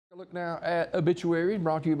Look now at obituaries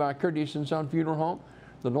brought to you by Curtis & Son Funeral Home,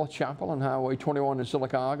 the North Chapel on Highway 21 in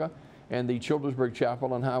Sylacauga, and the Childersburg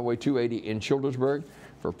Chapel on Highway 280 in Childersburg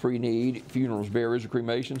for pre-need funerals, burials, and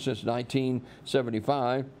cremation since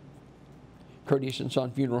 1975. Curtis &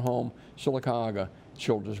 Son Funeral Home, Sylacauga,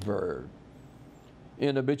 Childersburg.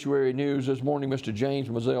 In obituary news this morning, Mr. James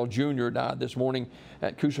Mazzell Jr. died this morning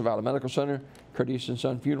at Coosa Valley Medical Center. Curtis &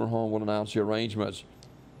 Son Funeral Home will announce the arrangements.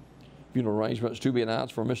 Funeral arrangements to be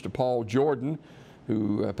announced for Mr. Paul Jordan,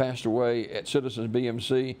 who passed away at Citizens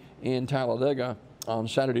BMC in Talladega on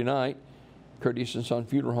Saturday night. Curtis & Son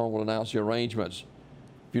Funeral Home will announce the arrangements.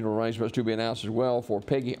 Funeral arrangements to be announced as well for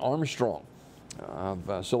Peggy Armstrong of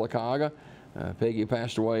Sylacauga. Peggy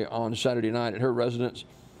passed away on Saturday night at her residence.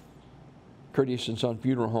 Curtis & Son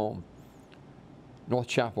Funeral Home, North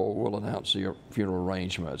Chapel, will announce the funeral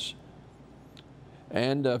arrangements.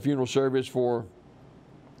 And funeral service for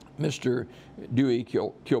Mr. Dewey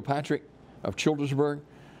Kilpatrick of Childersburg.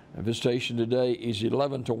 Visitation today is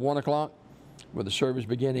 11 to 1 o'clock, with the service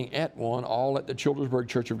beginning at 1, all at the Childersburg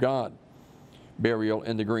Church of God. Burial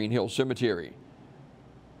in the Green Hill Cemetery.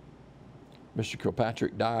 Mr.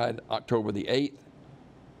 Kilpatrick died October the 8th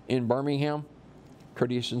in Birmingham.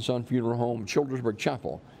 Curtis & Son Funeral Home, Childersburg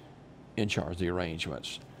Chapel, in charge of the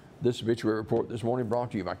arrangements. This obituary report this morning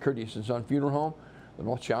brought to you by Curtis & Son Funeral Home, the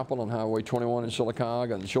North Chapel on Highway 21 in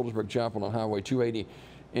Sylacauga, and the Childersburg Chapel on Highway 280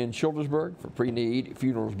 in Childersburg for pre-need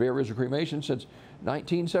funerals, burials, and cremation since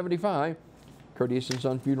 1975. Curtis &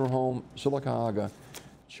 Son Funeral Home, Sylacauga,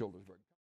 Childersburg.